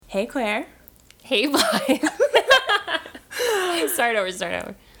Hey, Claire. Hey, Blythe. Start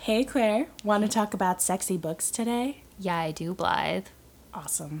over. Hey, Claire. Want to talk about sexy books today? Yeah, I do, Blythe.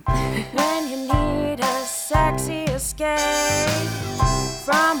 Awesome. When you need a sexy escape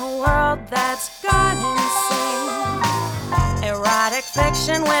from a world that's gone insane. Erotic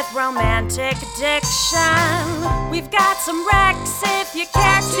fiction with romantic addiction. We've got some Rex if you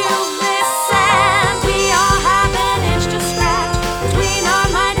care to listen. We all have an itch to scratch between our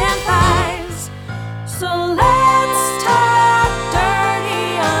mind and thighs. So let's talk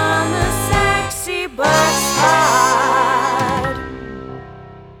dirty on the Sexy Books Pod.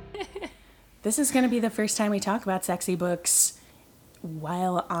 This is going to be the first time we talk about sexy books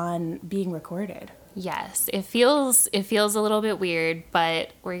while on being recorded. Yes, it feels a little bit weird,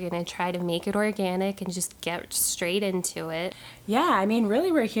 but we're going to try to make it organic and just get straight into it. Yeah, I mean, really,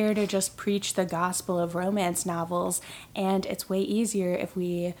 we're here to just preach the gospel of romance novels, and it's way easier if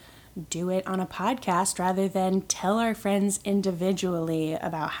we do it on a podcast rather than tell our friends individually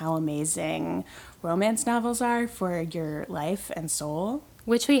about how amazing romance novels are for your life and soul.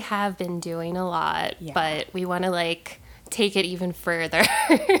 Which we have been doing a lot, but we want to, take it even further.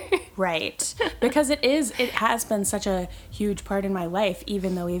 Right. Because it has been such a huge part in my life,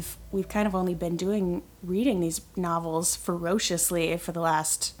 even though we've kind of only been reading these novels ferociously for the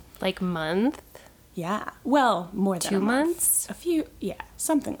last month? Yeah. Well, more than 2 a month. months? A few, yeah,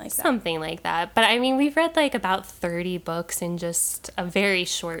 something like that. Something like that. But I mean, we've read about 30 books in just a very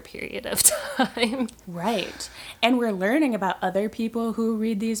short period of time. Right. And we're learning about other people who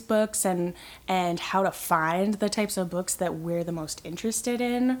read these books and how to find the types of books that we're the most interested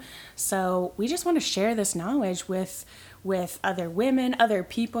in. So we just want to share this knowledge with other women, other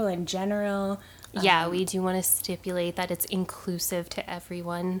people in general. Yeah, we do want to stipulate that it's inclusive to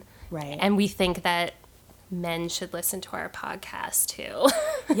everyone. Right. And we think that men should listen to our podcast too.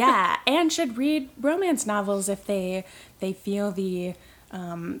 Yeah, and should read romance novels if they feel the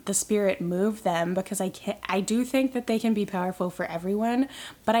spirit move them, because I do think that they can be powerful for everyone,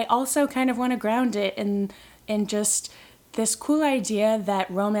 but I also kind of want to ground it in just this cool idea that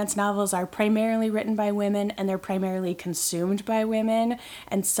romance novels are primarily written by women and they're primarily consumed by women,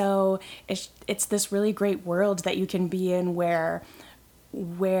 and so it's this really great world that you can be in where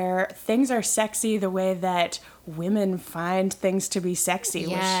things are sexy the way that women find things to be sexy.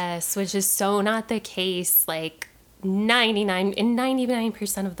 Yes, which is so not the case.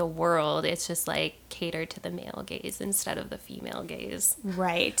 99% of the world, it's just catered to the male gaze instead of the female gaze.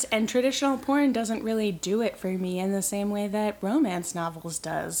 Right. And traditional porn doesn't really do it for me in the same way that romance novels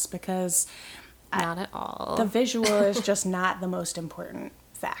does, because Not at all. the visual is just not the most important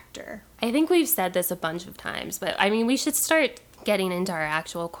factor. I think we've said this a bunch of times, but I mean, we should start getting into our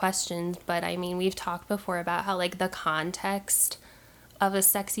actual questions. But I mean, we've talked before about how the context of a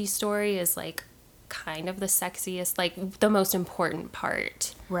sexy story is kind of the sexiest, the most important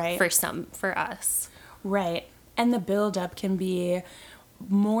part, Right. for us. Right. And the build-up can be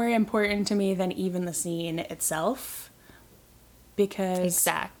more important to me than even the scene itself. Because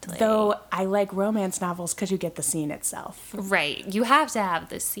Exactly. though I like romance novels because you get the scene itself. Right. You have to have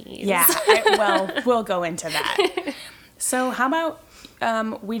the scenes. Yeah. We'll go into that. So how about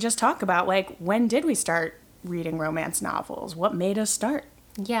we just talk about when did we start reading romance novels? What made us start?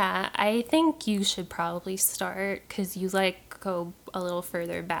 Yeah, I think you should probably start because you go a little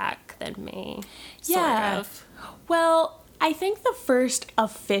further back than me. Yeah. Sort of. Well, I think the first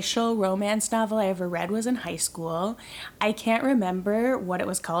official romance novel I ever read was in high school. I can't remember what it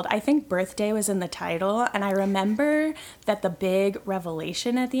was called. I think Birthday was in the title, and I remember that the big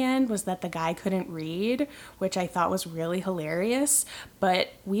revelation at the end was that the guy couldn't read, which I thought was really hilarious.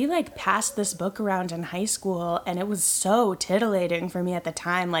 But we passed this book around in high school, and it was so titillating for me at the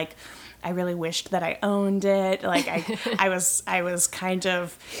time. I really wished that I owned it. I was kind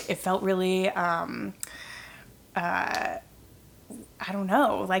of, it felt really, I don't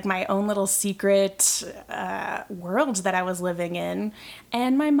know, my own little secret world that I was living in.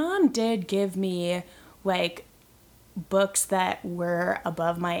 And my mom did give me books that were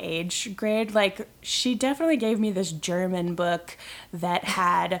above my age grade. She definitely gave me this German book that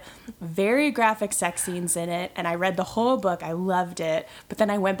had very graphic sex scenes in it, and I read the whole book. I loved it. But then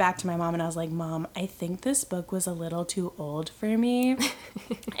I went back to my mom and I was like, Mom, I think this book was a little too old for me.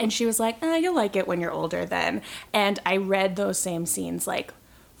 And she was like, you'll like it when you're older then. And I read those same scenes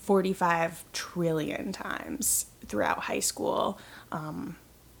 45 trillion times throughout high school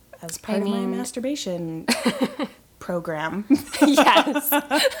as part of my masturbation program. Yes.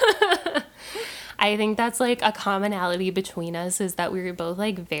 I think that's a commonality between us, is that we were both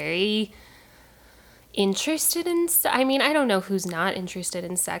very interested in, I mean, I don't know who's not interested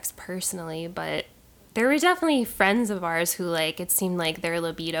in sex personally, but there were definitely friends of ours who, like, it seemed like their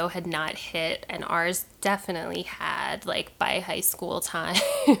libido had not hit, and ours definitely had, like, by high school time.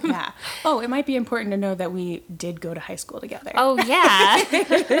 Yeah. Oh, it might be important to know that we did go to high school together. Oh,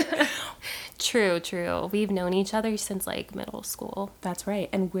 yeah. True. We've known each other since, like, middle school. That's right.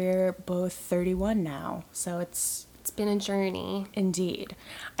 And we're both 31 now. So it's been a journey. Indeed.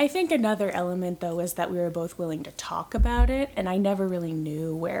 I think another element, though, is that we were both willing to talk about it. And I never really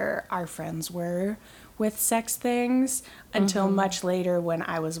knew where our friends were with sex things until much later when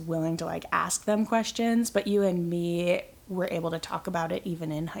I was willing to, like, ask them questions. But you and me were able to talk about it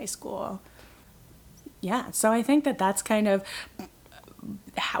even in high school. Yeah. So I think that that's kind of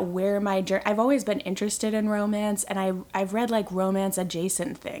where my journey. I've always been interested in romance, and I've read, like, romance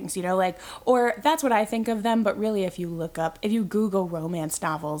adjacent things, you know, like, or that's what I think of them, but really if you Google romance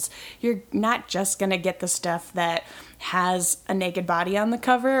novels, you're not just gonna get the stuff that has a naked body on the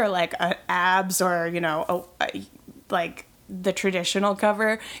cover or like abs or, you know, like the traditional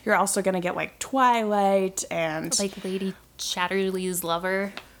cover. You're also gonna get like Twilight and like Lady Chatterley's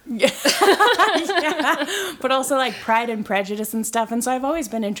Lover. Yeah. But also like Pride and Prejudice and stuff. And so I've always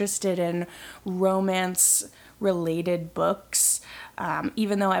been interested in romance related books,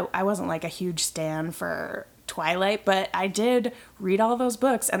 even though I wasn't like a huge stan for Twilight, but I did read all those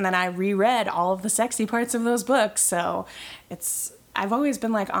books and then I reread all of the sexy parts of those books. So I've always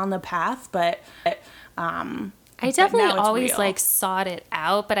been like on the path, but I definitely always like sought it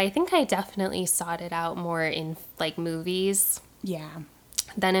out, but I think I definitely sought it out more in like movies. Yeah.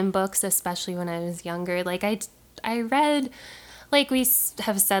 Than in books, especially when I was younger. Like I read, like we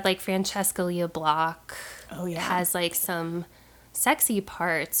have said, like Francesca Lia Block has like some sexy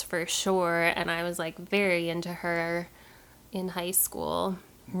parts for sure, and I was like very into her in high school.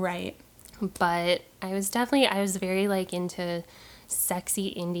 Right. But I was very like into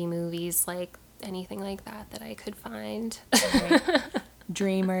sexy indie movies, like anything like that I could find. Right.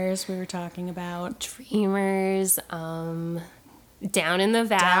 Dreamers, we were talking about. Dreamers, Down in the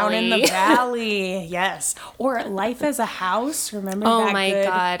Valley. Down in the Valley, yes. Or Life as a House, remember that? Oh my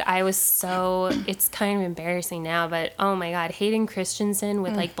God, it's kind of embarrassing now, but oh my God, Hayden Christensen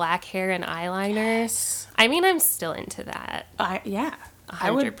with like black hair and eyeliner. Yes. I mean, I'm still into that. Yeah. 100%. I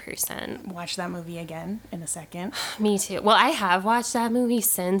would watch that movie again in a second. Me too. Well, I have watched that movie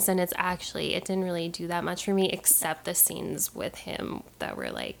since, and it didn't really do that much for me, except the scenes with him that were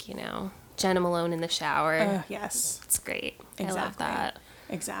like, you know, Jenna Malone in the shower. Yes. It's great. Exactly. I love that.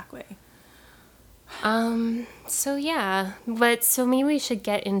 Exactly. So yeah, so maybe we should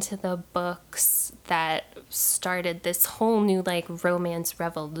get into the books that started this whole new like romance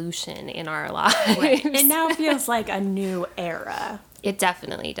revolution in our lives. Right. It now feels like a new era. It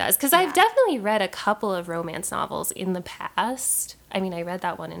definitely does. Because I've definitely read a couple of romance novels in the past. I mean, I read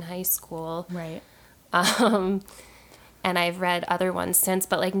that one in high school. Right. And I've read other ones since,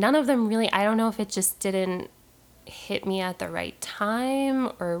 but like none of them really, I don't know if it just didn't hit me at the right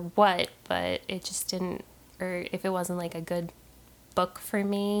time or what, but it just didn't, or if it wasn't like a good book for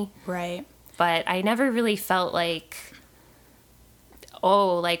me. Right. But I never really felt like,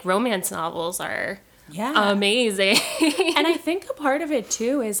 like romance novels are amazing. And I think a part of it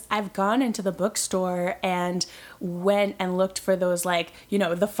too is I've gone into the bookstore and went and looked for those like, you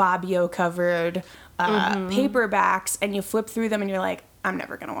know, the Fabio covered paperbacks, and you flip through them and you're like, I'm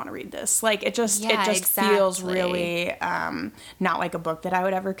never going to want to read this. Like it just feels really not like a book that I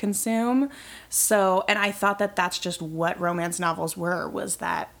would ever consume. So, and I thought that that's just what romance novels was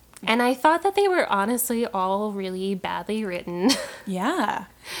that. And I thought that they were honestly all really badly written. Yeah.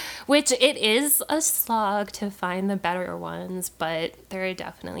 Which it is a slog to find the better ones, but there are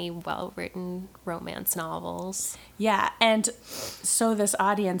definitely well-written romance novels. Yeah, and so this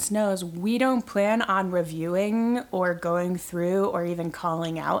audience knows we don't plan on reviewing or going through or even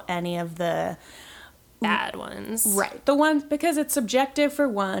calling out any of the bad ones. Right. The ones, because it's subjective for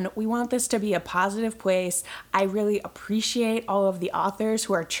one. We want this to be a positive place. I really appreciate all of the authors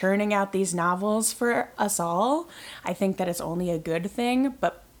who are churning out these novels for us all. I think that it's only a good thing,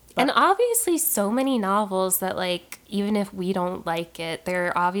 but and obviously so many novels that like even if we don't like it, there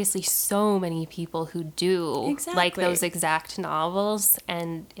are obviously so many people who do like those exact novels,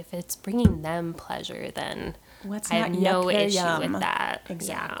 and if it's bringing them pleasure, then I have no issue with that.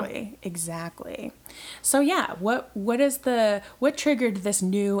 Exactly. So yeah, what triggered this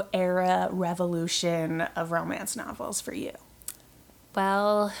new era revolution of romance novels for you?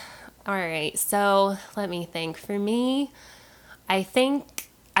 Well, all right. So let me think. For me,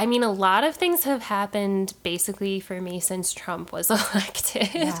 I mean, a lot of things have happened basically for me since Trump was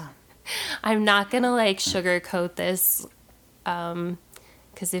elected. Yeah. I'm not gonna like sugarcoat this,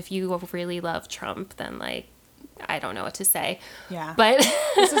 because if you really love Trump, then like I don't know what to say. Yeah. But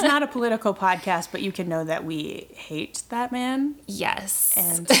This is not a political podcast, but you can know that we hate that man yes.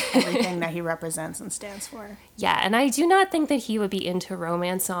 and everything that he represents and stands for. Yeah, and I do not think that he would be into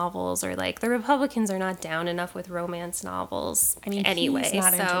romance novels, or like the Republicans are not down enough with romance novels. I mean, anyway, he's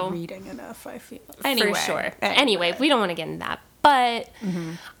not so into reading enough, I feel. for sure. Anyway, we don't want to get into that. But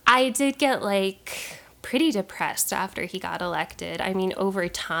I did get like pretty depressed after he got elected. I mean, over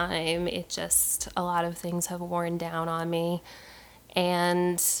time, it just, a lot of things have worn down on me.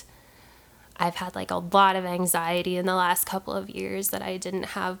 And I've had like a lot of anxiety in the last couple of years that I didn't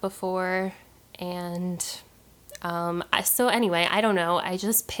have before. And so anyway, I don't know. I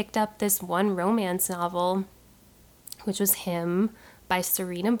just picked up this one romance novel, which was Him by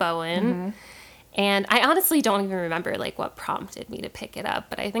Serena Bowen. And I honestly don't even remember like what prompted me to pick it up,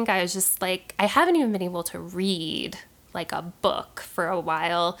 but I think I was just like, I haven't even been able to read like a book for a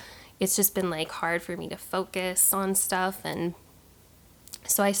while. It's just been like hard for me to focus on stuff. And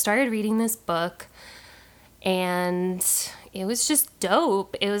so I started reading this book, and it was just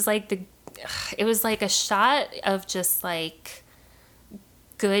dope. It was like a shot of just like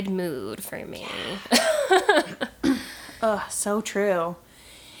good mood for me. Oh, so true.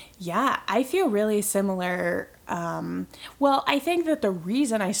 Yeah, I feel really similar. Well, I think that the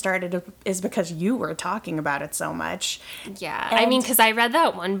reason I started is because you were talking about it so much. Yeah, I mean, because I read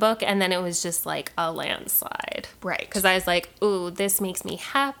that one book, and then it was just like a landslide. Right. Because I was like, ooh, this makes me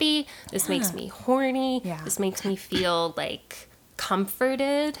happy. This makes me horny. Yeah. This makes me feel like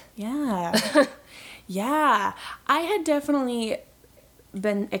comforted. Yeah. Yeah. I had definitely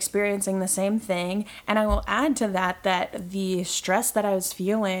been experiencing the same thing, and I will add to that the stress that I was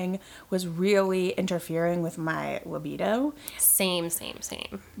feeling was really interfering with my libido. Same.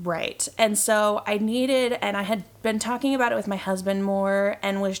 Right. And so I had been talking about it with my husband more,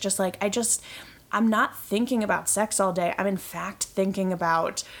 and was just like, I'm not thinking about sex all day. I'm in fact thinking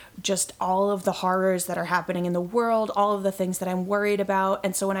about just all of the horrors that are happening in the world, all of the things that I'm worried about.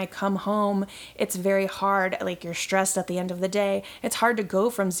 And so when I come home, it's very hard. Like, you're stressed at the end of the day. It's hard to go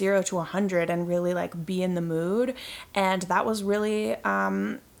from 0 to 100 and really like be in the mood. And that was really,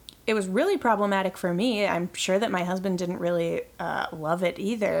 it was really problematic for me. I'm sure that my husband didn't really love it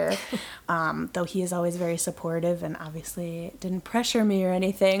either, though he is always very supportive and obviously didn't pressure me or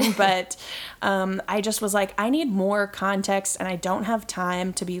anything. But I just was like, I need more context, and I don't have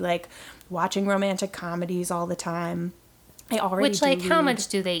time to be like watching romantic comedies all the time. I already Which, like, how read. much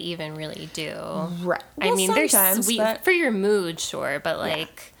do they even really do? Right. I Well, mean, they're sometimes, sweet but- for your mood, sure, but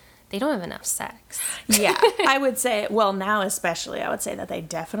like, they don't have enough sex. Yeah, I would say, well, now especially, I would say that they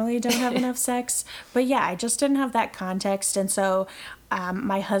definitely don't have enough sex. But yeah, I just didn't have that context. And so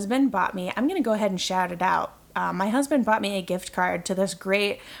my husband bought me, I'm going to go ahead and shout it out. My husband bought me a gift card to this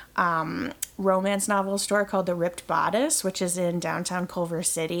great romance novel store called The Ripped Bodice, which is in downtown Culver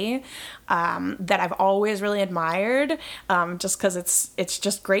City, that I've always really admired, just because it's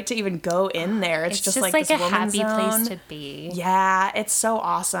just great to even go in there. It's just like a this woman happy place zone. to be. Yeah, it's so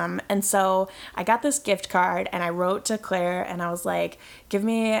awesome. And so I got this gift card, and I wrote to Claire, and I was like, give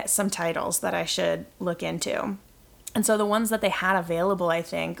me some titles that I should look into. And so the ones that they had available, I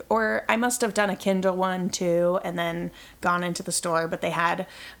think, or I must have done a Kindle one too, and then gone into the store, but they had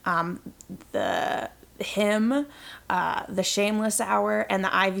the Him, the Shameless Hour, and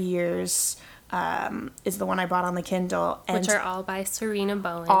the Ivy Years is the one I bought on the Kindle. And Which are all by Serena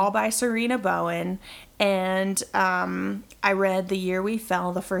Bowen. all by Serena Bowen. And I read The Year We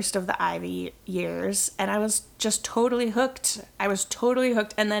Fell, the first of the Ivy Years, and I was just totally hooked.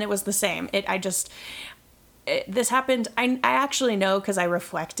 And then it was the same. This happened, I actually know because I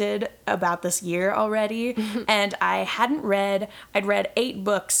reflected about this year already, and I'd read 8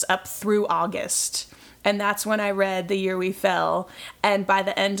 books up through August, and that's when I read The Year We Fell, and by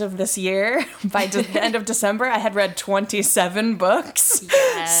the end of this year, by the end of December, I had read 27 books.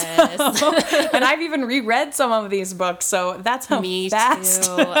 Yes. And I've even reread some of these books, so that's how Me fast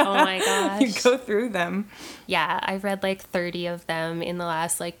too. Oh my gosh. you go through them. Yeah, I've read like 30 of them in the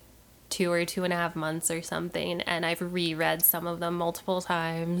last like 2 or 2.5 months or something, and I've reread some of them multiple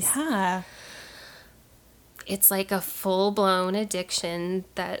times. Yeah. It's like a full-blown addiction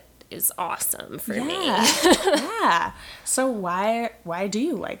that is awesome for me. Yeah. So why do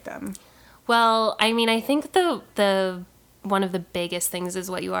you like them? Well, I mean, I think the one of the biggest things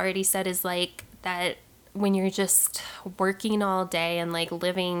is what you already said, is like that when you're just working all day and like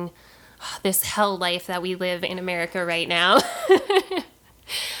living this hell life that we live in America right now.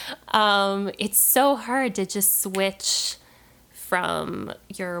 It's so hard to just switch from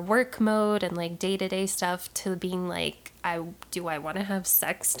your work mode and like day-to-day stuff to being like, do I want to have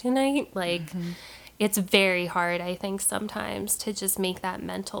sex tonight? Like, it's very hard, I think, sometimes to just make that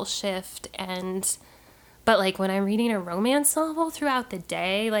mental shift. But like when I'm reading a romance novel throughout the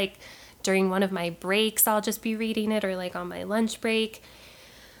day, like during one of my breaks, I'll just be reading it, or like on my lunch break,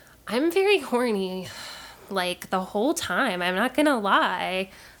 I'm very horny like the whole time. I'm not gonna lie.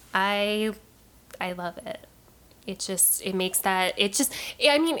 I love it. I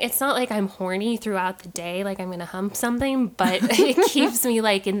mean, it's not like I'm horny throughout the day, like I'm gonna hump something, but it keeps me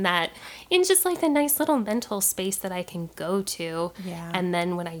like in just like the nice little mental space that I can go to. Yeah. And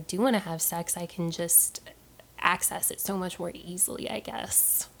then when I do want to have sex, I can just access it so much more easily, I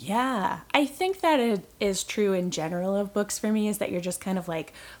guess. Yeah, I think that it is true in general of books for me, is that you're just kind of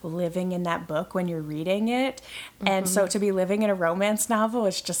like living in that book when you're reading it. And so to be living in a romance novel,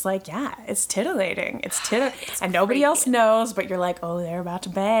 it's just like, yeah, it's tittillating. And nobody else knows, but you're like, oh, they're about to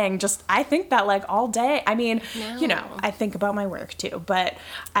bang. I think that like all day. I mean, you know, I think about my work too, but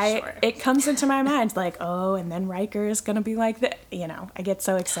it comes into my mind like, oh, and then Riker is going to be like that. You know, I get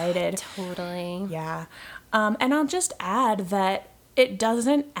so excited. Totally. Yeah. And I'll just add that it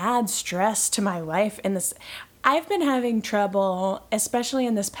doesn't add stress to my life in this. I've been having trouble, especially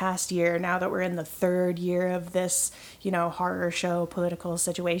in this past year, now that we're in the third year of this, you know, horror show political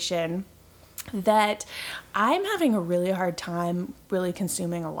situation, that I'm having a really hard time really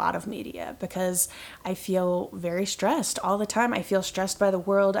consuming a lot of media because I feel very stressed all the time. I feel stressed by the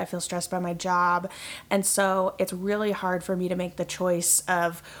world. I feel stressed by my job. And so it's really hard for me to make the choice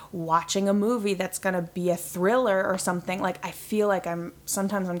of watching a movie that's going to be a thriller or something. Like, I feel like I'm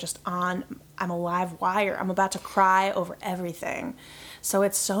a live wire. I'm about to cry over everything. So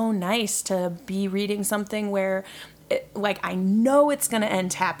it's so nice to be reading something where I know it's going to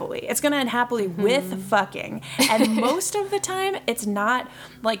end happily. It's going to end happily with fucking. And most of the time, it's not,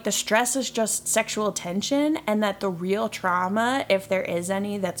 like, the stress is just sexual tension, and that the real trauma, if there is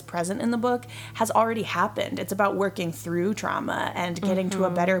any that's present in the book, has already happened. It's about working through trauma and getting to a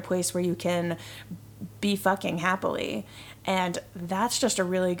better place where you can be fucking happily. And that's just a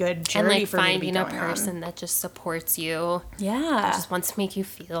really good journey for me to be going on. And like finding a person that just supports you. Yeah. That just wants to make you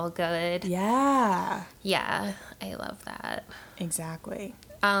feel good. Yeah. Yeah, I love that. Exactly.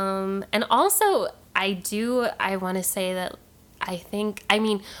 And also, I want to say that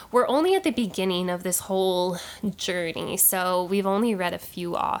we're only at the beginning of this whole journey, so we've only read a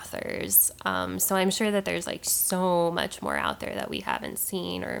few authors. So I'm sure that there's like so much more out there that we haven't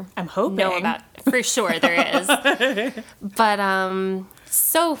seen or I'm hoping know about. For sure there is. But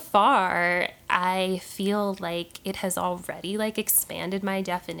so far, I feel like it has already like expanded my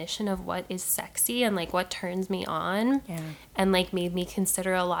definition of what is sexy and like what turns me on. Yeah. And like made me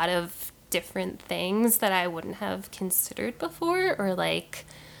consider a lot of different things that I wouldn't have considered before, or like,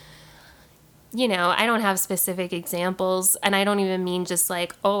 you know, I don't have specific examples, and I don't even mean just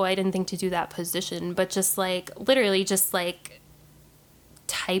like, oh, I didn't think to do that position, but just like literally just like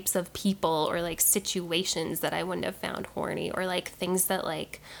types of people or like situations that I wouldn't have found horny, or like things that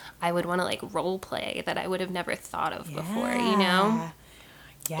like I would want to like role play that I would have never thought of before, you know?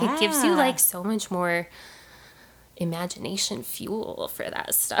 Yeah. It gives you like so much more imagination fuel for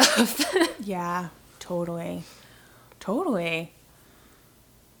that stuff. Yeah, totally.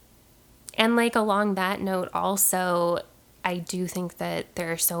 And like along that note also, I do think that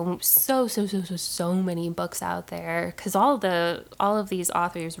there are so many books out there, because all of these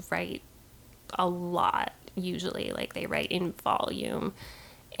authors write a lot usually, like they write in volume,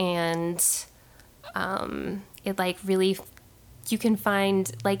 and it like really, you can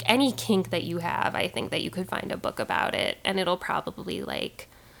find like any kink that you have, I think that you could find a book about it, and it'll probably like,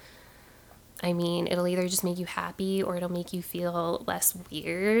 I mean, it'll either just make you happy or it'll make you feel less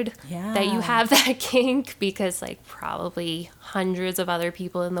weird that you have that kink, because like probably hundreds of other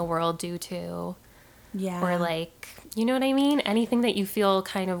people in the world do too. Yeah. Or like, you know what I mean? Anything that you feel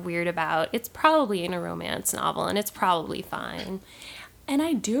kind of weird about, it's probably in a romance novel, and it's probably fine. And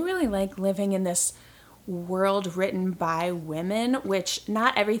I do really like living in this world written by women, which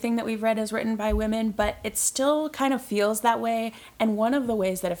not everything that we've read is written by women, but it still kind of feels that way. And one of the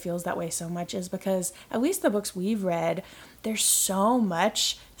ways that it feels that way so much is because at least the books we've read, there's so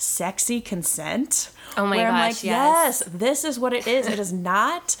much sexy consent. Oh my gosh, I'm like, yes, this is what it is. It is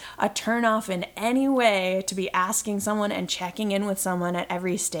not a turnoff in any way to be asking someone and checking in with someone at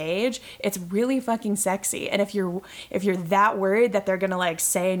every stage. It's really fucking sexy. And if you're that worried that they're gonna like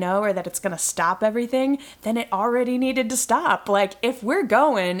say no or that it's gonna stop everything, then it already needed to stop. Like, if we're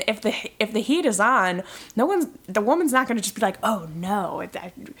going, if the heat is on, the woman's not gonna just be like, oh no,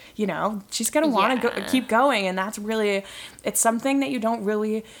 you know, she's gonna want to keep going. And that's really it's something that you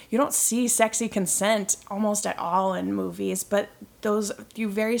don't see sexy consent almost at all in movies, but you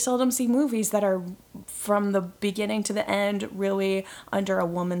very seldom see movies that are from the beginning to the end really under a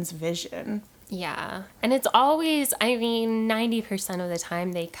woman's vision. Yeah. And it's always, 90% of the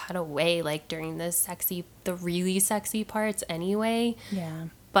time they cut away like during the really sexy parts anyway. Yeah.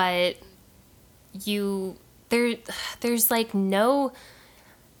 But there's like no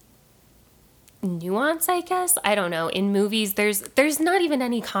nuance, I guess. I don't know. In movies, there's not even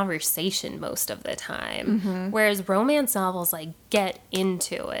any conversation most of the time. Whereas romance novels like get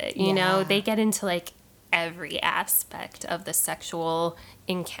into it, you know, they get into like every aspect of the sexual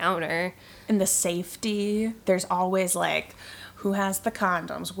encounter. And the safety, there's always like, who has the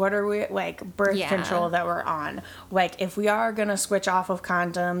condoms? What are we, like, birth control that we're on? Like, if we are going to switch off of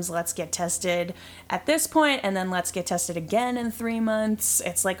condoms, let's get tested at this point, and then let's get tested again in 3 months.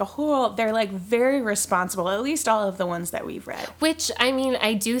 It's like they're like very responsible, at least all of the ones that we've read. Which,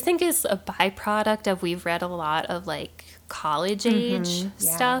 I do think is a byproduct of, we've read a lot of like college age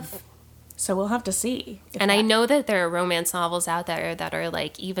stuff. So we'll have to see. And I know that there are romance novels out there that are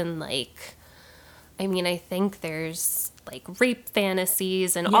like, even like, I think there's like rape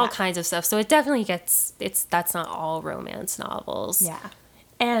fantasies and all kinds of stuff. So it definitely that's not all romance novels. Yeah.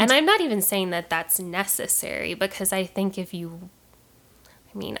 And I'm not even saying that that's necessary, because I think if you,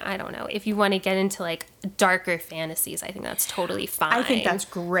 I don't know, if you want to get into like darker fantasies, I think that's totally fine. I think that's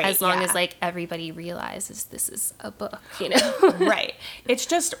great. As long as like everybody realizes this is a book, you know? Right.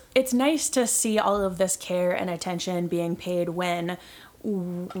 It's nice to see all of this care and attention being paid when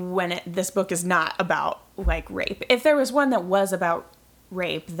this book is not about like rape. If there was one that was about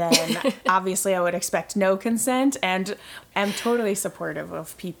rape, then obviously I would expect no consent, and I'm totally supportive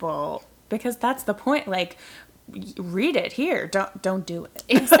of people, because that's the point. Like, read it here. Don't do it.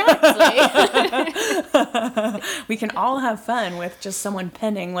 Exactly. We can all have fun with just someone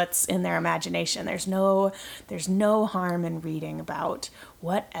penning what's in their imagination. There's no harm in reading about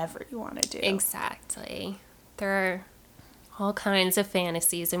whatever you want to do. Exactly. There are all kinds of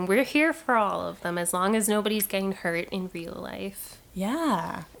fantasies, and we're here for all of them, as long as nobody's getting hurt in real life.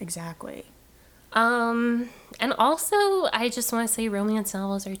 Yeah, exactly. And also, I just want to say romance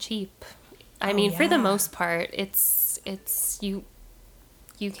novels are cheap. For the most part, it's you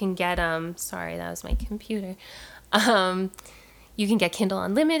can get sorry, that was my computer. You can get Kindle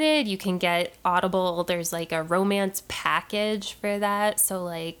Unlimited, you can get Audible. There's like a romance package for that. So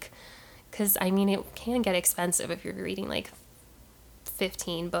like, because it can get expensive if you're reading like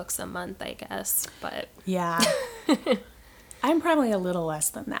 15 books a month, I guess. But yeah. I'm probably a little less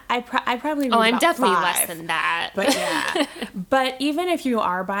than that. I probably read I'm about definitely 5, less than that. But yeah. But even if you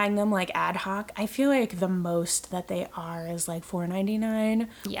are buying them like ad hoc, I feel like the most that they are is like $4.99.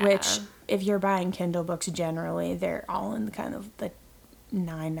 Yeah. Which, if you're buying Kindle books generally, they're all in kind of the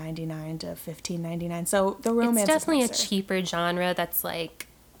 $9.99 to $15.99. So the romance it's definitely is a cheaper genre that's like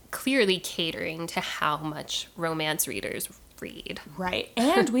clearly catering to how much romance readers read. Right.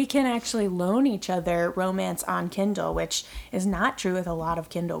 And we can actually loan each other romance on Kindle, which is not true with a lot of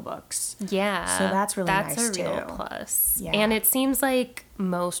Kindle books. Yeah. So that's really nice too. That's a real plus. Yeah. And it seems like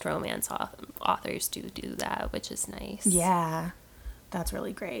most romance authors do that, which is nice. Yeah. That's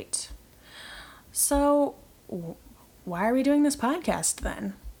really great. So why are we doing this podcast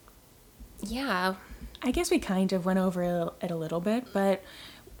then? Yeah. I guess we kind of went over it a little bit, but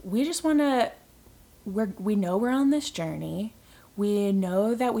we just want to, we know we're on this journey. We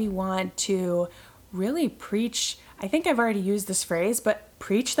know that we want to really preach, I think I've already used this phrase, but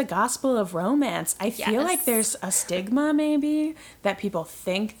preach the gospel of romance. I feel like there's a stigma maybe that people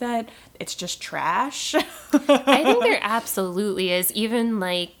think that it's just trash. I think there absolutely is, even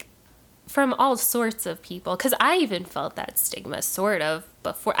like from all sorts of people, because I even felt that stigma sort of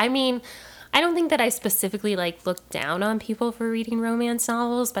before. I don't think that I specifically like looked down on people for reading romance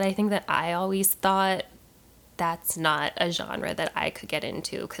novels, but I think that I always thought that's not a genre that I could get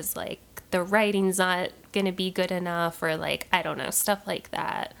into, because like the writing's not going to be good enough, or like, I don't know, stuff like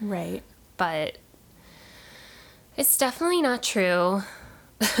that. Right. But it's definitely not true.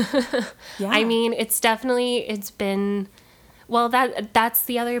 Yeah. It's been, well, that's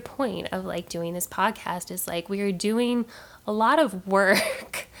the other point of like doing this podcast, is like we are doing a lot of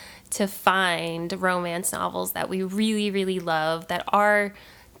work to find romance novels that we really, really love, that are,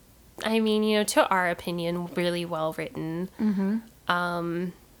 to our opinion, really well written,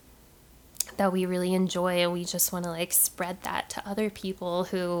 that we really enjoy, and we just want to like spread that to other people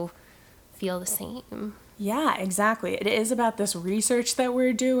who feel the same. Yeah, exactly. It is about this research that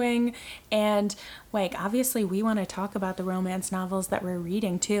we're doing. And, like, obviously, we want to talk about the romance novels that we're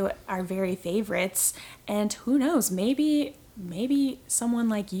reading too, our very favorites. And who knows, maybe someone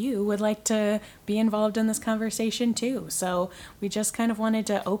like you would like to be involved in this conversation too. So we just kind of wanted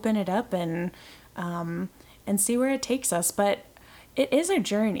to open it up and see where it takes us. But it is a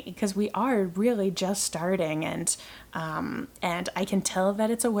journey because we are really just starting, and I can tell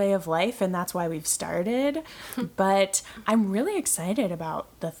that it's a way of life, and that's why we've started. But I'm really excited about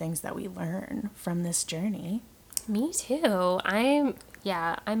the things that we learn from this journey. Me too. I'm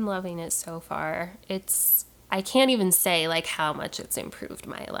loving it so far. I can't even say like how much it's improved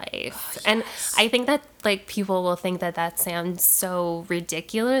my life. Yes. And I think that like people will think that sounds so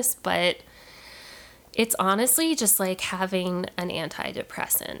ridiculous, but it's honestly just like having an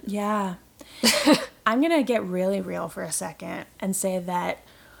antidepressant. Yeah. I'm going to get really real for a second and say that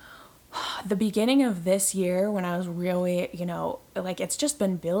the beginning of this year, when I was really, like, it's just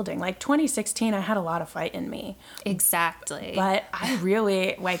been building. Like 2016, I had a lot of fight in me. Exactly. But I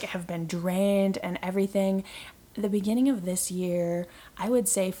really, like, have been drained and everything. The beginning of this year, I would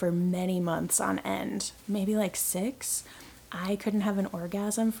say for many months on end, maybe like 6, I couldn't have an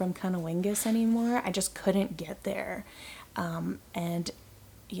orgasm from cunnilingus anymore. I just couldn't get there. And,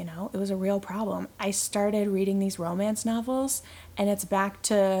 it was a real problem. I started reading these romance novels, and it's back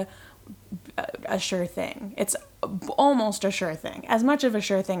to a sure thing. It's almost a sure thing. As much of a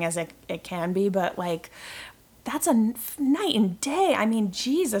sure thing as it can be, but, like, that's a night and day. I mean,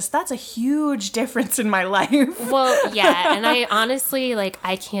 Jesus, that's a huge difference in my life. Well, yeah, and I honestly, like,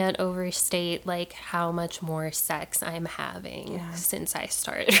 I can't overstate, like, how much more sex I'm having since I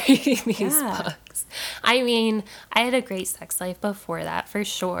started reading these books. I mean, I had a great sex life before that, for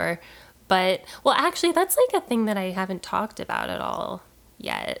sure. But, well, actually, that's, like, a thing that I haven't talked about at all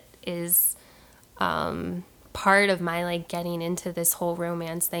yet, is part of my like getting into this whole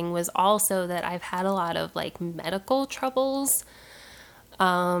romance thing was also that I've had a lot of like medical troubles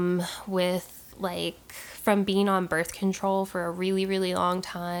with like from being on birth control for a really, really long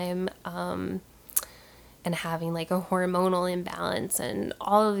time and having like a hormonal imbalance and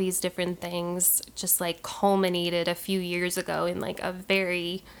all of these different things just like culminated a few years ago in like a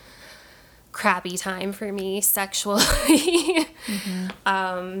very crappy time for me sexually.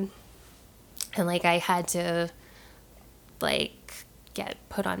 Mm-hmm. And like I had to like get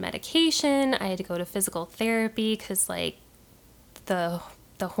put on medication. I had to go to physical therapy because like the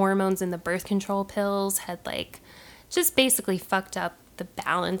hormones in the birth control pills had like just basically fucked up the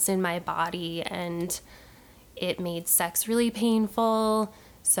balance in my body, and it made sex really painful.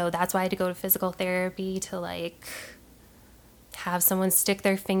 So that's why I had to go to physical therapy to like have someone stick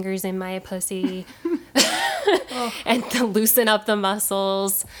their fingers in my pussy and to loosen up the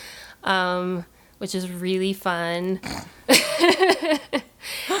muscles. Which is really fun.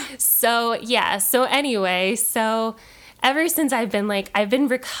 So anyway, ever since I've been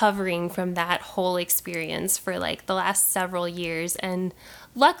recovering from that whole experience for like the last several years, and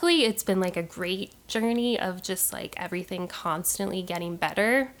luckily it's been like a great journey of just like everything constantly getting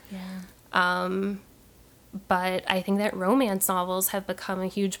better. Yeah. But I think that romance novels have become a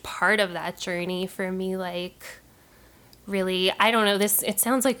huge part of that journey for me, like really, I don't know, it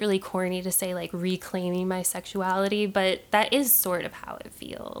sounds like really corny to say like reclaiming my sexuality, but that is sort of how it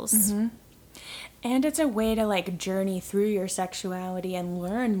feels. Mm-hmm. And it's a way to like journey through your sexuality and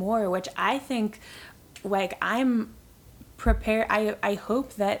learn more, which I think like I'm prepared. I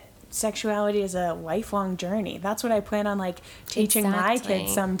hope that sexuality is a lifelong journey. That's what I plan on like teaching my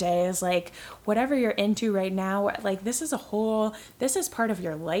kids someday, is like whatever you're into right now, like this is part of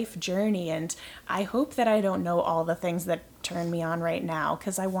your life journey, and I hope that I don't know all the things that turn me on right now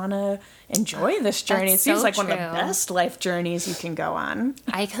because I want to enjoy this journey. It seems like one of the best life journeys you can go on.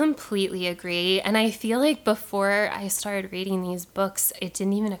 I completely agree, and I feel like before I started reading these books, it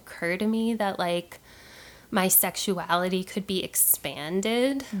didn't even occur to me that like my sexuality could be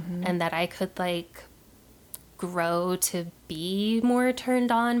expanded, mm-hmm. and that I could like grow to be more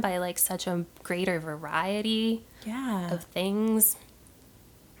turned on by like such a greater variety of things.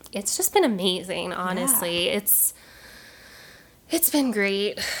 It's just been amazing, honestly. Yeah. It's been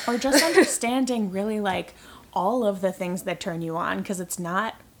great. Or just understanding really like all of the things that turn you on, because it's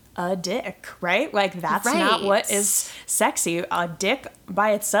not a dick, right? Like that's not what is sexy. A dick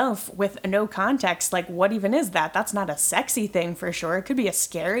by itself with no context, like what even is that? That's not a sexy thing for sure. It could be a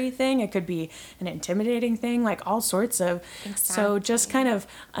scary thing. It could be an intimidating thing, like all sorts of. Exactly. So just kind of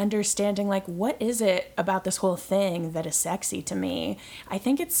understanding like what is it about this whole thing that is sexy to me? I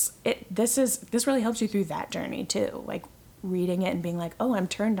think this really helps you through that journey too. Like reading it and being like, oh, I'm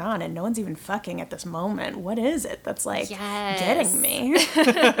turned on and no one's even fucking at this moment. What is it that's like Yes. getting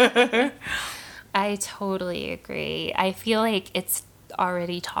me? I totally agree. I feel like it's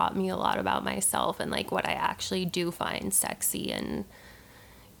already taught me a lot about myself and like what I actually do find sexy, and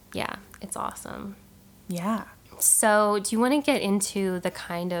yeah, it's awesome. Yeah. So, do you want to get into the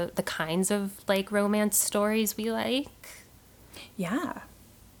kinds of like romance stories we like? Yeah.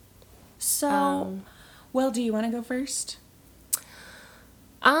 So, well, do you want to go first?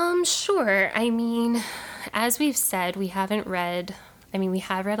 Sure. I mean, as we've said, we have read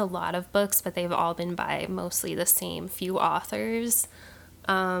a lot of books, but they've all been by mostly the same few authors.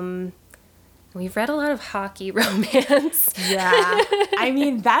 We've read a lot of hockey romance. Yeah. I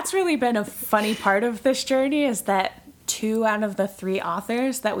mean, that's really been a funny part of this journey, is that 2 out of the 3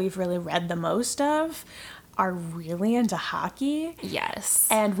 authors that we've really read the most of are really into hockey. Yes.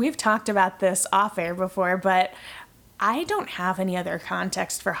 And we've talked about this off air before, but I don't have any other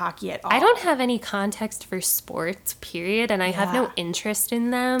context for hockey at all. I don't have any context for sports, period, and I have no Yeah. interest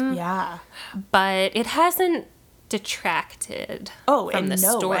in them. Yeah. But it hasn't detracted from in the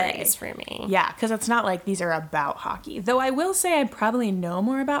no stories way. for me. Yeah, because it's not like these are about hockey. Though I will say I probably know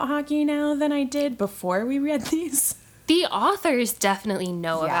more about hockey now than I did before we read these. The authors definitely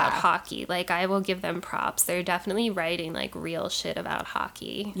know Yeah. about hockey. Like, I will give them props. They're definitely writing, like, real shit about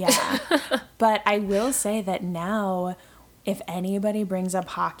hockey. Yeah. But I will say that now, if anybody brings up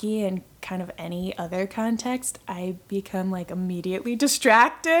hockey in kind of any other context, I become like immediately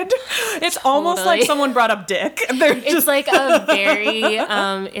distracted. It's almost like Totally. someone brought up dick. They're It's just like a very,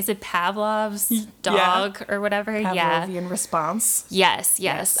 is it Pavlov's dog or whatever? Yeah. Pavlovian response. Yes,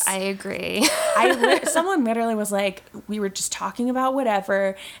 Yes. I agree. Someone literally was like, we were just talking about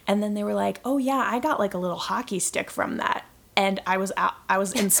whatever, and then they were like, oh yeah, I got like a little hockey stick from that. And I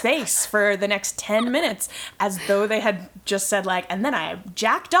was in space for the next 10 minutes, as though they had just said like, and then I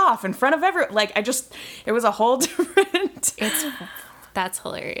jacked off in front of everyone. Like, it was a whole different. That's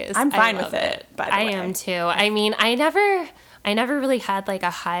hilarious. I'm fine I love with it, by the I way. am too. I mean, I never really had like a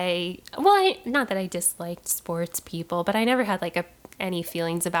high, well, not that I disliked sports people, but I never had like any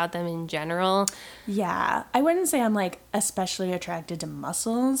feelings about them in general. Yeah, I wouldn't say I'm like especially attracted to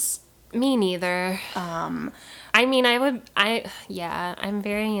muscles. Me neither. I mean, I'm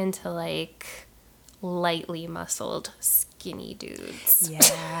very into like lightly muscled, skinny dudes.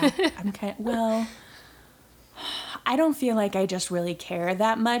 Yeah, I don't feel like I just really care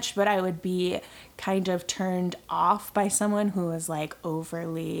that much, but I would be kind of turned off by someone who is like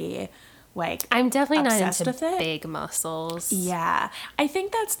overly like I'm definitely not obsessed into with it. big muscles. Yeah, I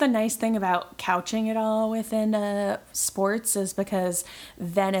think that's the nice thing about couching it all within sports, is because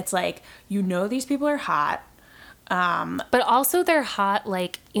then it's like, you know, these people are hot. But also they're hot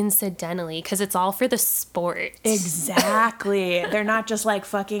like incidentally because it's all for the sport. Exactly. They're not just like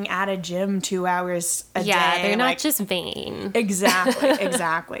fucking at a gym 2 hours a day. Yeah, they're not like- just vain.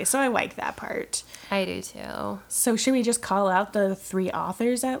 Exactly. So I like that part. I do too. So should we just call out the 3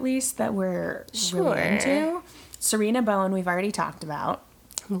 authors at least that we're Sure. really into? Serena Bowen, we've already talked about.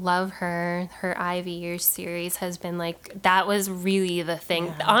 Love her. Her Ivy Years series has been like, that was really the thing.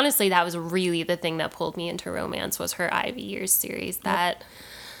 Yeah. Honestly, that was really the thing that pulled me into romance, was her Ivy Years series. That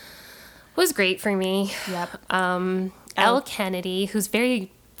was great for me. Yep. Elle Kennedy, who's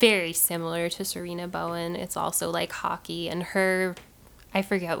very, very similar to Serena Bowen. It's also like hockey, and her, I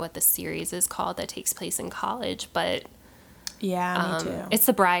forget what the series is called that takes place in college, but Yeah, me too. it's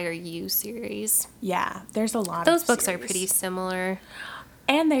the Briar U series. Yeah, there's a lot Those of books are series. pretty similar.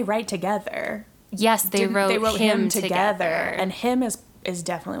 And they write together. Yes, they wrote him together. And him is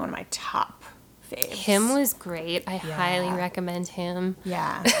definitely one of my top faves. Him was great. I highly recommend him.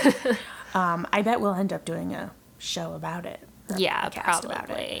 Yeah. I bet we'll end up doing a show about it. or a Yeah, podcast about it.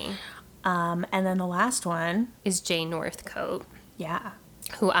 probably. And then the last one, Is Jane Northcote, yeah.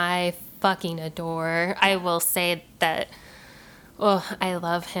 who I fucking adore. I will say that, oh, I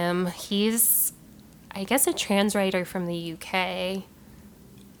love him. He's, I guess, a trans writer from the UK.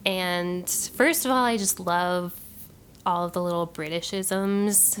 And first of all, I just love all of the little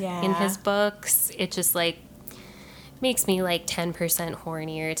Britishisms in Yeah. his books. It just like makes me like 10%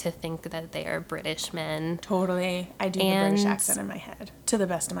 hornier to think that they are British men. Totally. I do the British And- accent in my head to the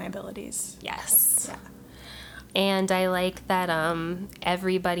best of my abilities. Yes. And I like that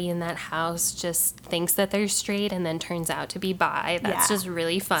everybody in that house just thinks that they're straight and then turns out to be bi. That's just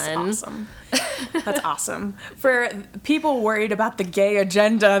really fun. That's awesome. That's awesome. For people worried about the gay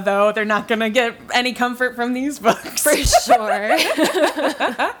agenda, though, they're not going to get any comfort from these books. For sure.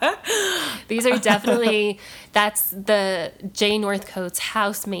 These are definitely, that's the Jay Northcote's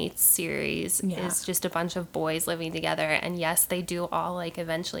Housemates series is just a bunch of boys living together. And yes, they do all like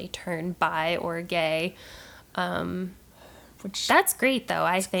eventually turn bi or gay. Which That's great though.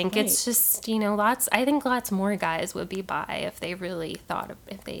 I think great. it's just, you know, I think lots more guys would be bi if they really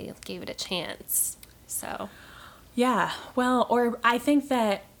if they gave it a chance. So, yeah, well, or I think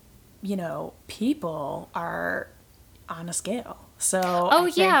that, you know, people are on a scale. So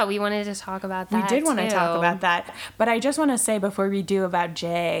we wanted to talk about that. we did want to too. talk about that. But I just want to say before we do about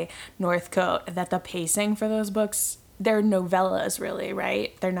Jay Northcote that the pacing for those books, they're novellas really,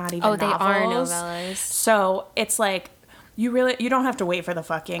 right? They're not even they novels. are novellas. So it's like you don't have to wait for the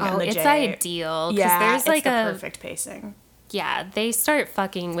fucking and the it's Jay. ideal. 'Cause Yeah, there's it's like the a perfect pacing. Yeah, they start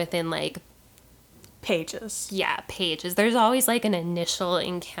fucking within like Pages. pages. There's always like an initial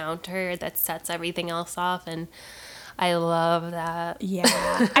encounter that sets everything else off, and I love that.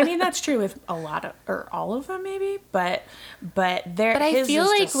 Yeah, I mean that's true with a lot of or all of them maybe, but there. But I his feel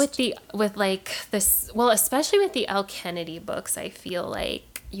is like just- with like this, well, especially with the Elle Kennedy books, I feel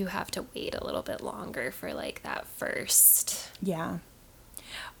like you have to wait a little bit longer for like that first yeah.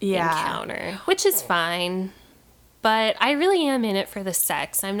 encounter, which is fine. But I really am in it for the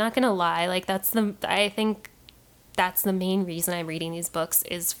sex. I'm not gonna lie. Like I think that's the main reason I'm reading these books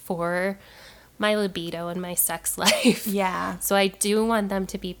is for my libido and my sex life. Yeah. So I do want them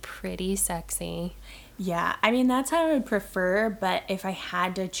to be pretty sexy. Yeah, I mean, that's how I would prefer, but if I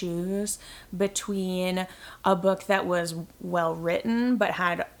had to choose between a book that was well written but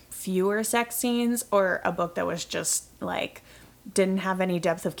had fewer sex scenes or a book that was just like didn't have any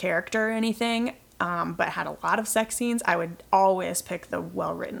depth of character or anything, but had a lot of sex scenes, I would always pick the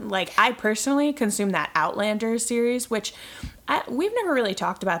well written. Like, I personally consume that Outlander series, which we've never really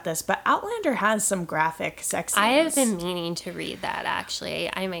talked about this, but Outlander has some graphic sex scenes. I have been meaning to read that, actually.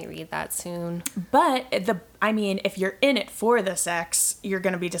 I might read that soon. But if you're in it for the sex, you're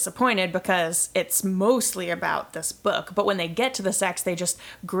going to be disappointed because it's mostly about this book. But when they get to the sex, they just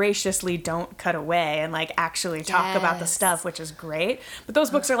graciously don't cut away and like actually talk about the Yes. stuff, which is great. But those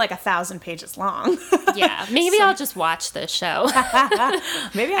books are like 1,000 pages long. Yeah, maybe I'll just watch the show.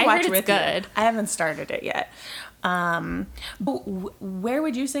 Maybe I'll I watch heard with it's you. good. I haven't started it yet. But where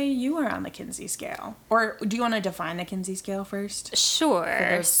would you say you are on the Kinsey scale? Or do you want to define the Kinsey scale first?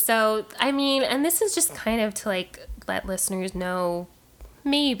 Sure. those- So, I mean, and this is just kind of to like let listeners know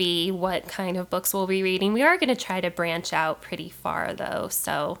maybe what kind of books we'll be reading. We are going to try to branch out pretty far though,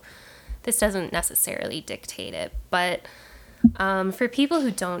 so this doesn't necessarily dictate it. But for people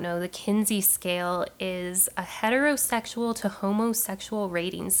who don't know, the Kinsey scale is a heterosexual to homosexual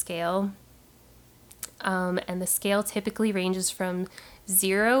rating scale. And the scale typically ranges from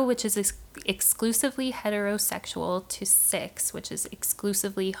 0, which is exclusively heterosexual, to 6, which is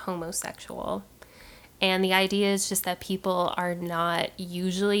exclusively homosexual. And the idea is just that people are not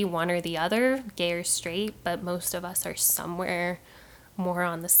usually one or the other, gay or straight, but most of us are somewhere more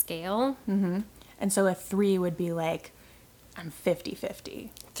on the scale. And so a 3 would be like, I'm 50-50.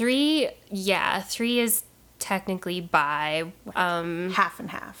 3 is technically bi. Half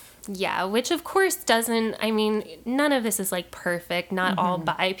and half. Yeah, which of course doesn't, I mean, none of this is like perfect. Not all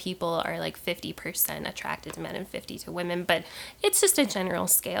bi people are like 50% attracted to men and 50 to women, but it's just a general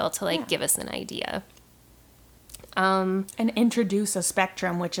scale to like give us an idea. And introduce a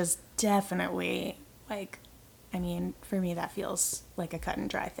spectrum, which is definitely like, I mean, for me, that feels like a cut and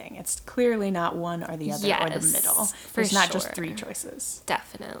dry thing. It's clearly not one or the other or the Yes, middle. for There's not just sure. 3 choices.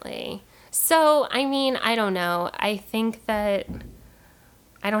 Definitely. So, I mean, I don't know. I think that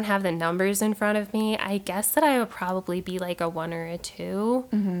I don't have the numbers in front of me. I guess that I would probably be like a 1 or a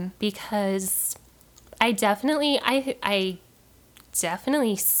 2 because I definitely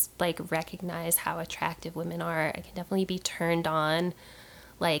like recognize how attractive women are. I can definitely be turned on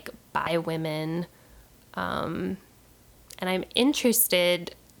like by women. And I'm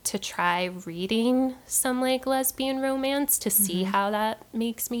interested to try reading some like lesbian romance to see how that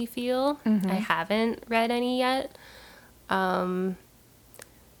makes me feel. I haven't read any yet. But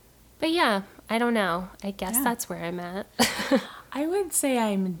yeah, I don't know. I guess that's where I'm at. I would say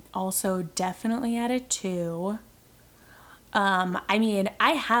I'm also definitely at a 2. I mean,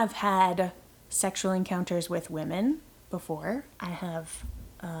 I have had sexual encounters with women before. I have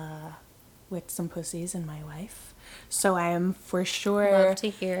licked some pussies in my life. So I am for sure Love to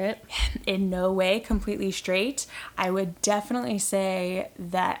hear it. in no way completely straight. I would definitely say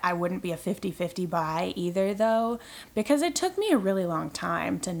that I wouldn't be a 50-50 bi either, though, because it took me a really long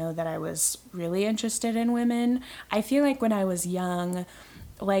time to know that I was really interested in women. I feel like when I was young,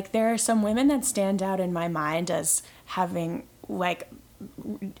 like there are some women that stand out in my mind as having like,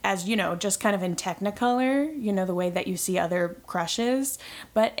 as you know, just kind of in Technicolor, you know, the way that you see other crushes.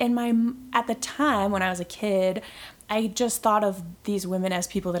 But at the time when I was a kid, I just thought of these women as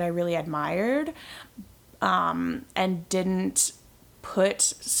people that I really admired, and didn't put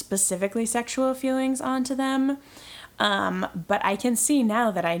specifically sexual feelings onto them. But I can see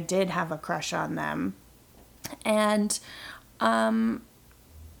now that I did have a crush on them.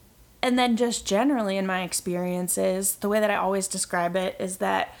 And then just generally in my experiences, the way that I always describe it is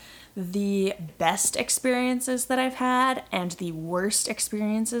that the best experiences that I've had and the worst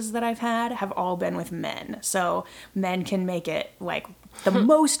experiences that I've had have all been with men. So men can make it like the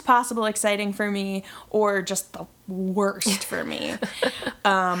most possible exciting for me or just the worst for me.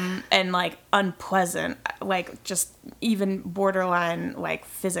 And like unpleasant, like just even borderline like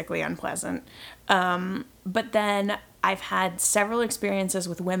physically unpleasant. But then I've had several experiences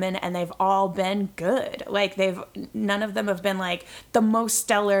with women and they've all been good. Like none of them have been like the most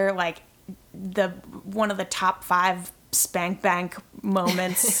stellar, like one of the top 5 spank bank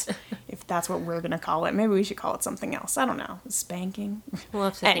moments, if that's what we're going to call it. Maybe we should call it something else. I don't know. Spanking. We'll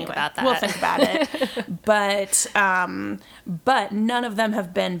have to think about that. We'll think about it. But none of them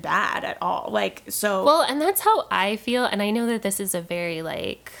have been bad at all. Like, so. Well, and that's how I feel. And I know that this is a very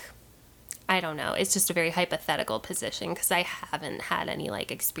like, I don't know. It's just a very hypothetical position because I haven't had any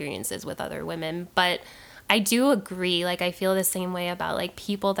like experiences with other women, but I do agree. Like I feel the same way about like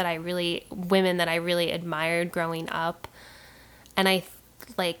women that I really admired growing up. And I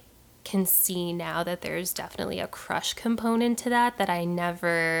like can see now that there's definitely a crush component to that I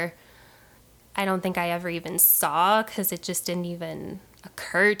don't think I ever even saw because it just didn't even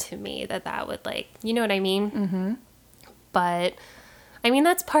occur to me that would like, you know what I mean? Mm-hmm. But I mean,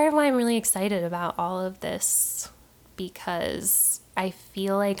 that's part of why I'm really excited about all of this because I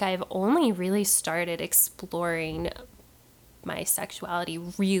feel like I've only really started exploring my sexuality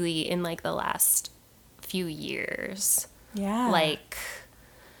really in like the last few years. Yeah. Like,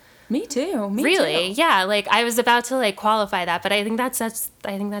 me too. Really? Yeah. Like I was about to like qualify that, but I think that's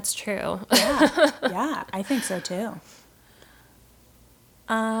true. Yeah. Yeah. I think so too.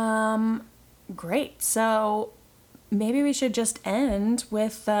 Great. So maybe we should just end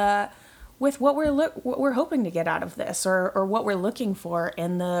with what we're hoping to get out of this, or what we're looking for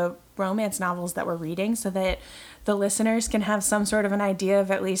in the romance novels that we're reading, so that the listeners can have some sort of an idea of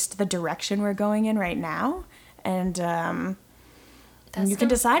at least the direction we're going in right now, and you can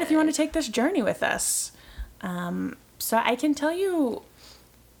decide if you want to take this journey with us. So I can tell you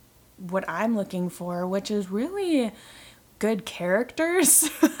what I'm looking for, which is really good characters.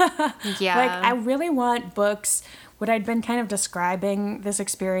 Yeah. Like I really want books. What I'd been kind of describing this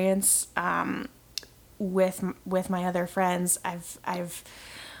experience with my other friends, I'm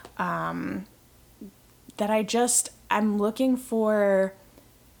looking for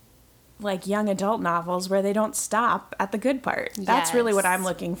like young adult novels where they don't stop at the good part. That's really what I'm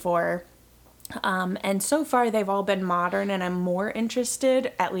looking for. And so far they've all been modern, and I'm more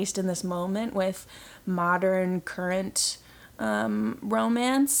interested, at least in this moment, with modern current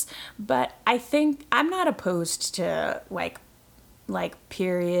romance, but I think I'm not opposed to like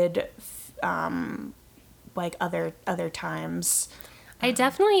period, like other times. I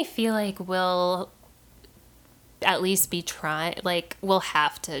definitely feel like we'll at least we'll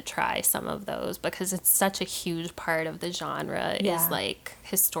have to try some of those because it's such a huge part of the genre is like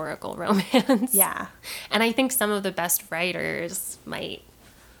historical romance. Yeah. And I think some of the best writers might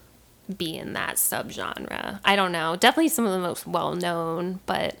be in that subgenre. I don't know. Definitely some of the most well-known,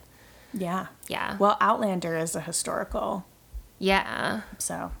 but yeah. Well, Outlander is a historical. Yeah.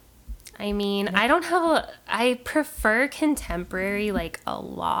 So, I mean, I prefer contemporary like a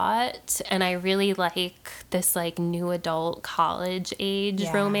lot, and I really like this like new adult college age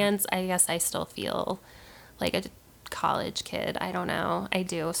romance. I guess I still feel like a college kid. I don't know. I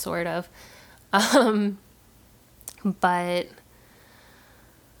do sort of. But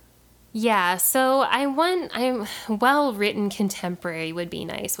yeah, so I'm well-written contemporary would be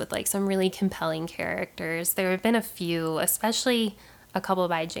nice with like some really compelling characters. There have been a few, especially a couple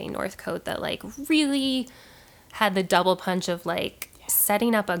by Jane Northcote, that like really had the double punch of like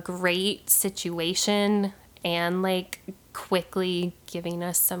setting up a great situation and like quickly giving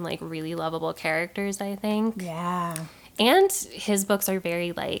us some like really lovable characters, I think. Yeah. And his books are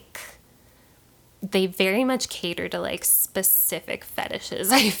very like they very much cater to like specific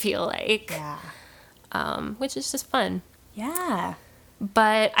fetishes, I feel like. Yeah. Which is just fun. Yeah.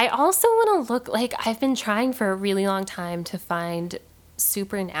 But I also want to look, like, I've been trying for a really long time to find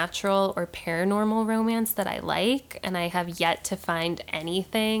supernatural or paranormal romance that I like, and I have yet to find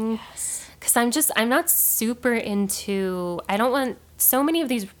anything. Yes. Because I'm not super into, I don't want, so many of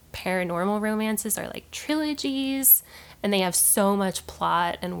these paranormal romances are like trilogies, and they have so much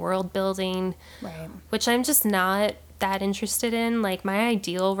plot and world building, Right. which I'm just not that interested in. Like, my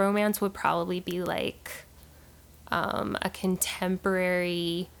ideal romance would probably be like a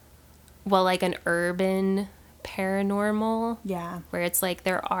contemporary, well, like an urban paranormal, Yeah. where it's like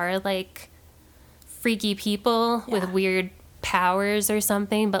there are like freaky people with Yeah. weird powers or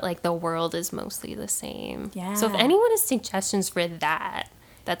something, but like the world is mostly the same. Yeah. So if anyone has suggestions for that,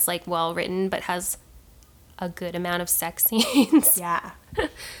 that's like well written but has a good amount of sex scenes. Yeah.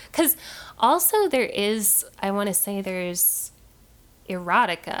 Because also there is, I want to say there's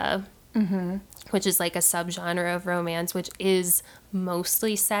erotica, which is like a subgenre of romance, which is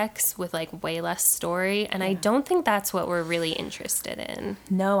mostly sex with like way less story. And I don't think that's what we're really interested in.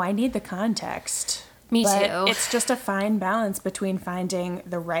 No, I need the context. Me But too. It's just a fine balance between finding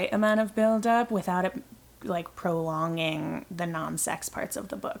the right amount of build-up without it like prolonging the non-sex parts of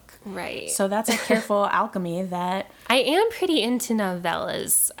the book. Right. So that's a careful alchemy that I am pretty into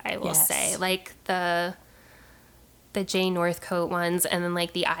novellas, I will Yes. say. Like the Jane Northcote ones, and then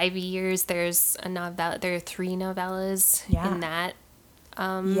like the Ivy Years, there's a novella, there are 3 novellas Yeah. in that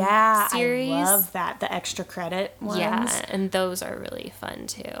I series. love that, the extra credit ones. Yeah, and those are really fun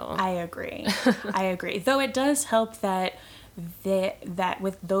too. I agree. I agree. Though it does help that that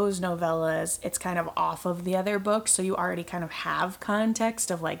with those novellas, it's kind of off of the other books, so you already kind of have context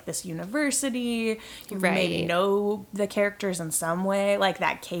of like this university. You maybe Right. know the characters in some way, like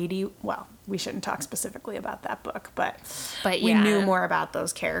that Katie. Well, we shouldn't talk specifically about that book, but But we yeah. knew more about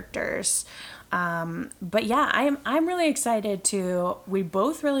those characters. But yeah, I'm really excited to. We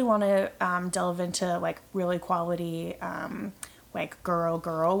both really want to delve into like really quality like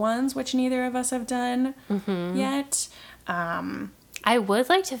girl ones, which neither of us have done yet. I would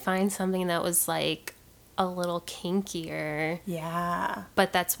like to find something that was like a little kinkier, Yeah.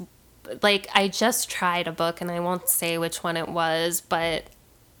 but that's like, I just tried a book, and I won't say which one it was, but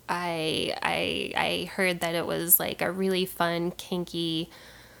I heard that it was like a really fun kinky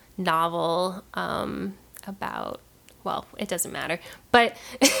novel about, well, it doesn't matter, but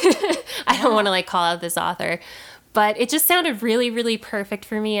I don't want to like call out this author, but it just sounded really, really perfect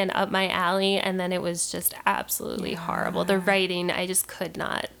for me and up my alley, and then it was just absolutely horrible. The writing, I just could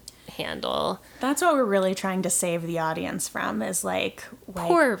not handle. That's what we're really trying to save the audience from is like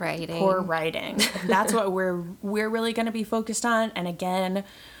Poor writing. Poor writing. That's what we're really going to be focused on. And again,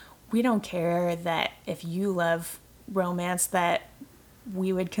 we don't care that if you love romance that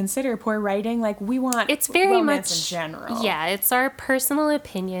we would consider poor writing. Like, we want It's very romance much in general. Yeah, it's our personal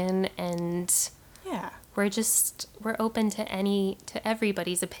opinion, and Yeah. we're open to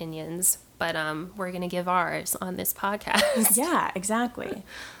everybody's opinions, but we're gonna give ours on this podcast. Yeah, exactly.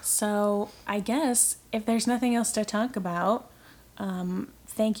 So I guess if there's nothing else to talk about,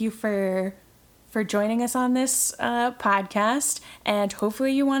 thank you for joining us on this podcast, and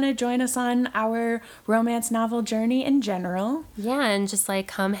hopefully you want to join us on our romance novel journey in general. Yeah, and just like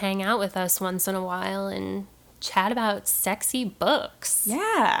come hang out with us once in a while and chat about sexy books.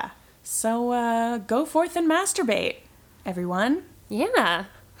 Yeah. So go forth and masturbate, everyone. Yeah.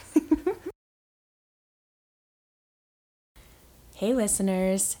 Hey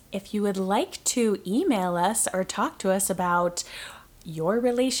listeners, if you would like to email us or talk to us about your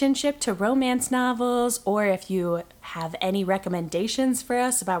relationship to romance novels, or if you have any recommendations for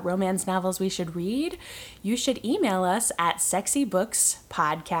us about romance novels we should read, you should email us at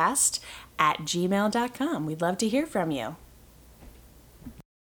sexybookspodcast@gmail.com. We'd love to hear from you.